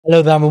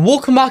Hello there and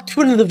welcome back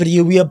to another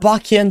video. We are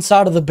back here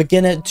inside of the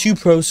beginner to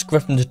pro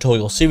scripting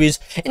tutorial series.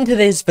 In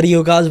today's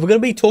video guys, we're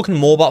going to be talking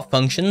more about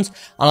functions,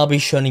 and I'll be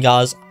showing you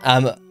guys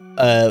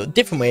a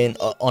different way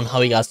on how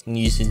you guys can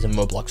use these in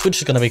Roblox, which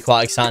is going to be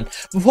quite exciting.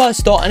 Before I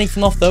start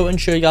anything off though and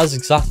show you guys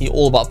exactly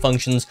all about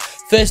functions,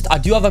 first I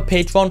do have a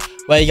Patreon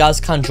where you guys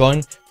can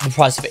join for the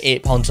price of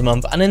 £8 a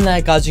month, and in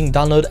there guys you can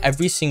download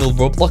every single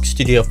Roblox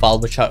Studio file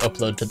which I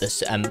upload to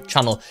this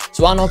channel.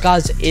 So I know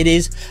guys, it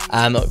is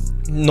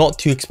not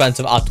too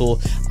expensive at all,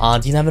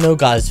 and you never know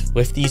guys,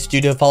 with these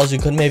studio files you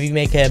could maybe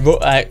make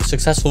a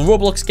successful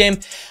Roblox game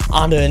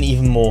and earn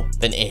even more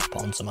than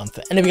 £8 a month.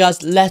 Anyway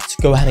guys, let's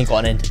go ahead and get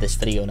on into this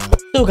video now.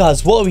 So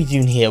guys, what are we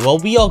doing here? Well,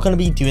 we are going to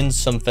be doing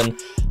something,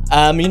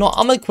 I'm going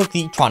to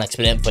quickly try and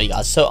explain it for you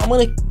guys. So I'm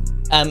going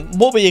to,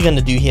 what we're going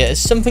to do here is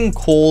something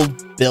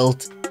called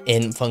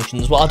built-in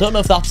functions. Well, I don't know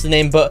if that's the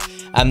name, but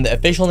the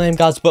official name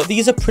guys, but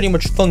these are pretty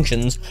much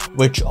functions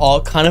which are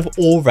kind of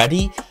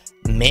already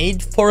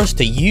made for us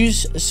to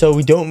use, so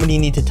we don't really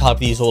need to type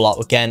these all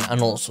out again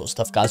and all sorts of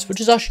stuff guys, which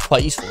is actually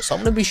quite useful. So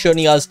I'm going to be showing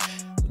you guys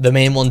the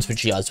main ones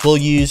which you guys will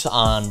use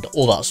and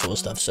all that sort of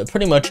stuff. So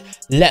pretty much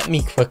let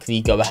me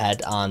quickly go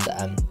ahead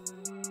and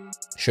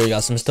show you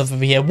guys some stuff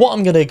over here. What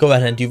I'm going to go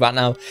ahead and do right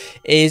now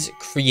is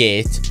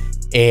create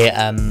a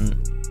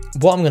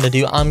what I'm going to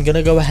do, I'm going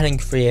to go ahead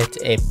and create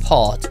a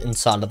part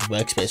inside of the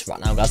workspace right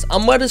now guys,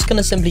 and we're just going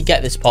to simply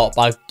get this part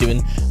by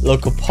doing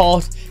local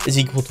part is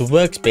equal to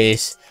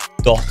workspace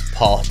dot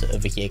part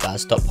over here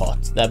guys, dot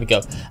part. There we go.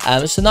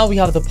 So now we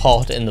have the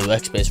part in the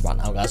workspace right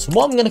now guys. So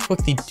what I'm going to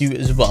quickly do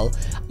as well,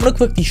 I'm going to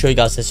quickly show you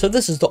guys this. So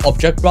this is the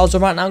object browser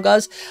right now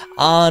guys,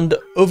 and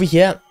over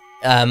here,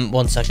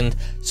 one second,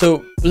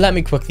 so let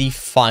me quickly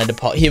find a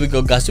part. Here we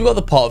go guys, so we got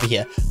the part over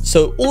here.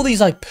 So all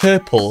these like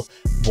purple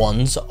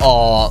ones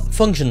are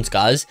functions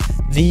guys,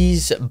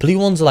 these blue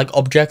ones are like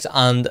objects,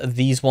 and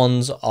these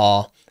ones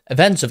are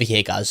events over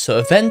here guys. So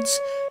events,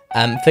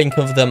 think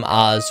of them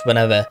as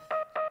whenever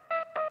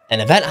an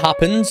event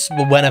happens,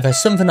 whenever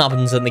something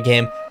happens in the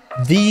game,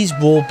 these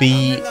will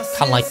be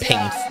kind of like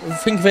pinged.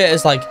 Think of it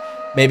as like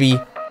maybe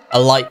a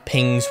light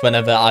pings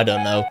whenever, I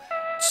don't know,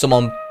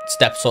 someone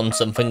steps on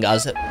something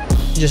guys.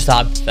 Just a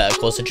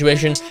hypothetical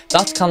situation.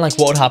 That's kind of like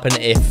what would happen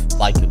if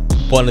like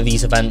one of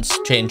these events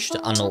changed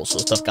and all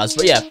sorts of stuff guys.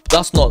 But yeah,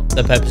 that's not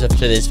the purpose of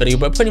today's video,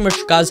 but pretty much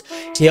guys,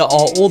 here are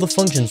all the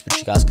functions which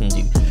you guys can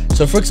do.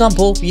 So for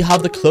example, we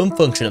have the clone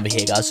function over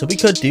here guys, so we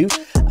could do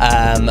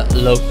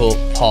local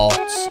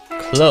parts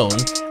clone,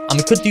 and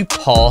we could do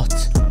part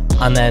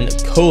and then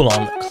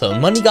colon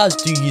clone. When you guys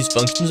do use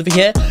functions over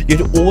here,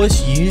 you'd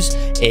always use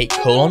a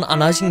colon,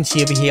 and as you can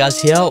see over here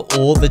guys, here are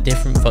all the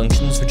different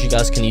functions which you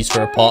guys can use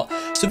for a part.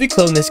 So if we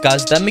clone this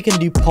guys, then we can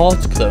do part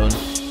clone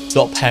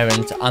dot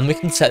parent, and we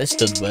can set this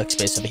to the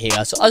workspace over here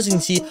guys. So as you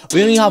can see,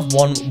 we only have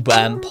one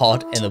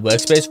part in the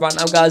workspace right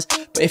now guys,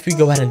 but if we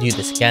go ahead and do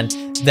this again,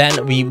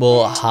 then we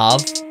will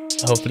have,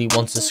 hopefully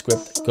once the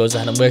script goes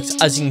ahead and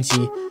works, as you can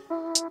see,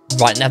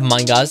 right, never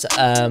mind guys,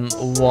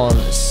 1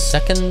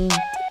 second,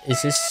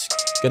 is this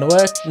gonna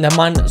work? Never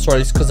mind,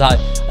 sorry, it's because I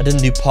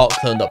didn't do part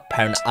clone dot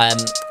parent.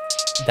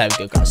 There we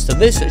go guys, so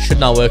this should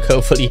now work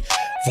hopefully.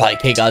 Right,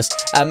 okay guys,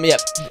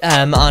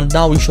 and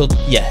now we should,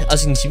 yeah,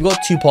 as you can see, we've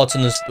got 2 parts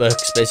in this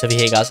workspace over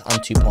here guys,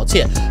 and 2 parts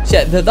here. So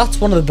yeah, that's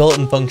one of the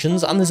built-in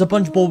functions, and there's a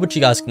bunch more which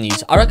you guys can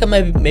use. I reckon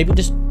maybe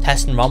just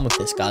testing around with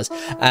this guys.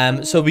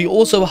 So we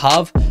also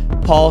have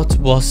part,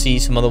 we'll see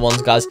some other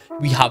ones guys.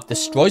 We have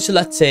destroy, so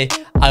let's say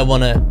I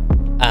want to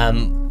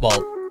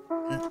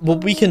well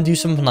we can do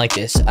something like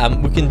this.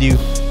 We can do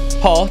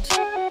part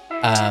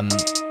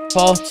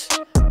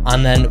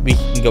and then we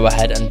can go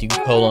ahead and do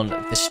colon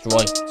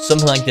destroy,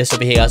 something like this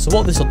over here guys. So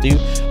what this will do,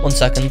 1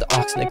 second, I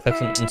accidentally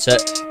clicked on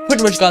insert.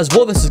 Pretty much guys,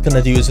 what this is going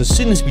to do is as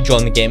soon as we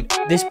join the game,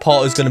 this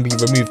part is going to be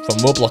removed from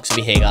Roblox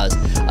over here guys.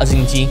 As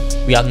you can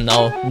see, we have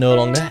now no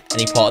longer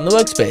any part in the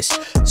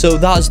workspace. So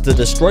that's the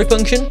destroy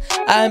function.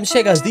 So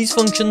yeah guys, these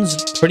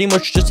functions pretty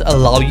much just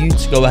allow you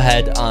to go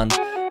ahead and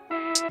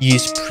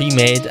use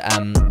pre-made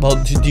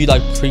to do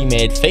like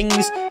pre-made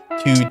things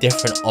to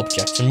different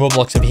objects in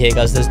Roblox over here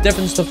guys. There's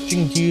different stuff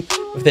you can do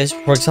with this.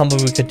 For example,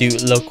 we could do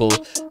local,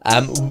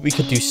 we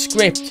could do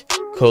script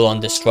colon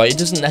destroy. It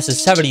doesn't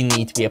necessarily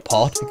need to be a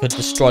part. We could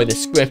destroy the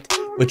script,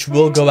 which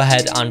will go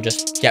ahead and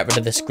just get rid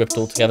of the script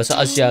altogether. So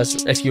as you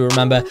guys, if you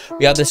remember,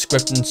 we have this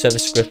script and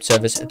script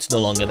service, it's no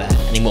longer there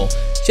anymore.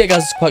 So yeah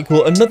guys, it's quite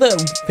cool. Another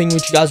thing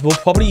which you guys will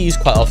probably use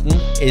quite often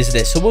is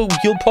this. So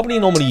you'll probably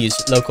normally use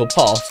local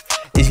part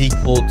is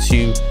equal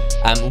to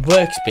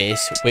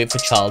workspace wait for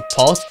child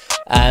part.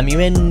 You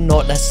may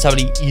not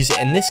necessarily use it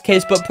in this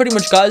case, but pretty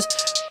much guys,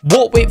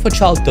 what wait for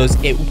child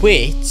does, it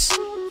waits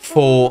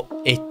for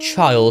a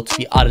child to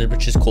be added,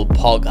 which is called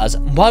part guys.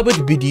 Why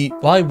would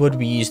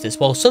we use this?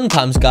 Well,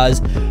 sometimes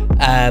guys,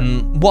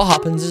 what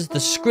happens is the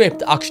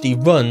script actually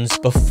runs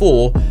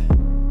before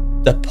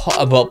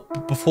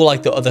before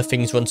like the other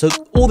things run. So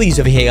all these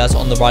over here guys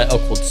on the right are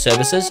called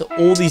services.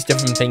 All these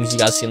different things you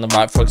guys see on the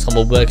right, for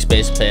example,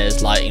 workspace,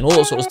 players, lighting, all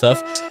that sort of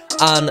stuff.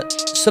 And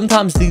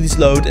sometimes these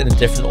load in a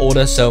different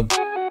order. So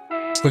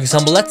For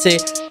example, let's say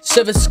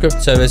service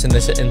script service in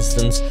this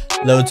instance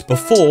loads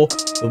before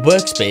the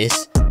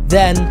workspace,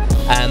 then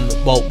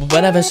well,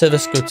 whenever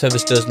service script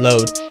service does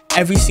load,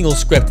 every single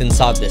script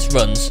inside this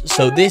runs.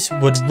 So this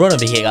would run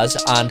over here, guys,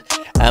 and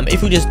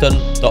if we just done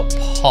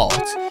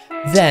 .part,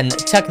 then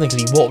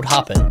technically what would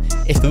happen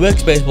if the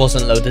workspace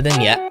wasn't loaded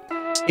in yet,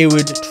 it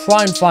would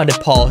try and find a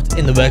part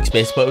in the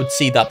workspace, but it would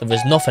see that there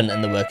is nothing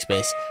in the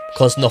workspace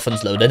because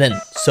nothing's loaded in.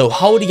 So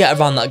how would you get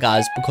around that,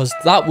 guys? Because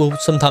that will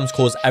sometimes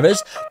cause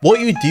errors. What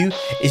you do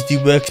is do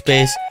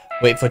workspace,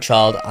 wait for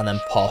child, and then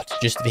part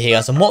just over here,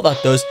 guys. And what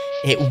that does,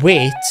 it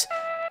waits.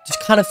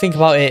 Just kind of think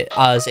about it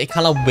as it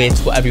kind of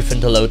waits for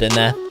everything to load in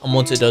there, and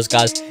once it does,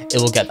 guys,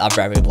 it will get that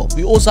variable.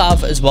 We also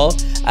have as well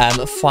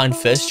find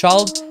first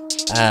child,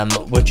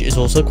 which is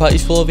also quite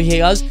useful over here,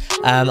 guys.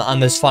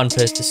 And there's find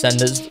first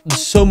descendants.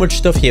 There's so much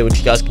stuff here which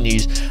you guys can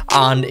use,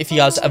 and if you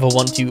guys ever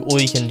want to,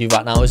 all you can do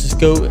right now is just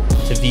go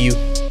to view,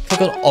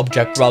 click on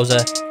object browser,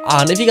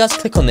 and if you guys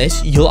click on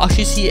this, you'll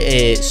actually see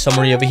a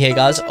summary over here,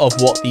 guys, of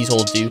what these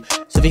all do.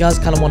 So if you guys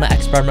kind of want to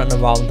experiment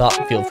around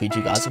that, feel free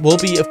to, guys. We'll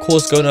be, of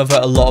course, going over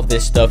a lot of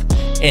this stuff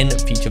in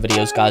future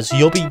videos, guys. So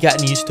you'll be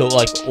getting used to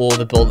like all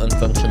the built-in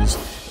functions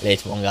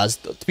later on, guys.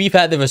 To be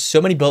fair, there are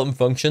so many built-in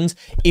functions,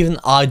 even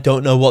I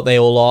don't know what they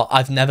all are.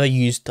 I've never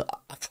used,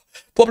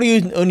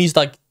 probably only used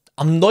like,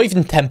 I'm not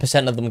even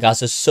 10% of them, guys.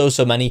 There's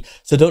so many,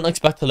 so don't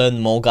expect to learn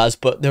them all, guys,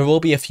 but there will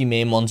be a few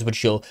main ones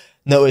which you'll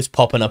notice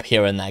popping up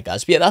here and there,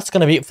 guys. But yeah, that's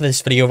gonna be it for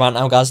this video right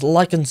now, guys.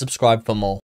 Like and subscribe for more.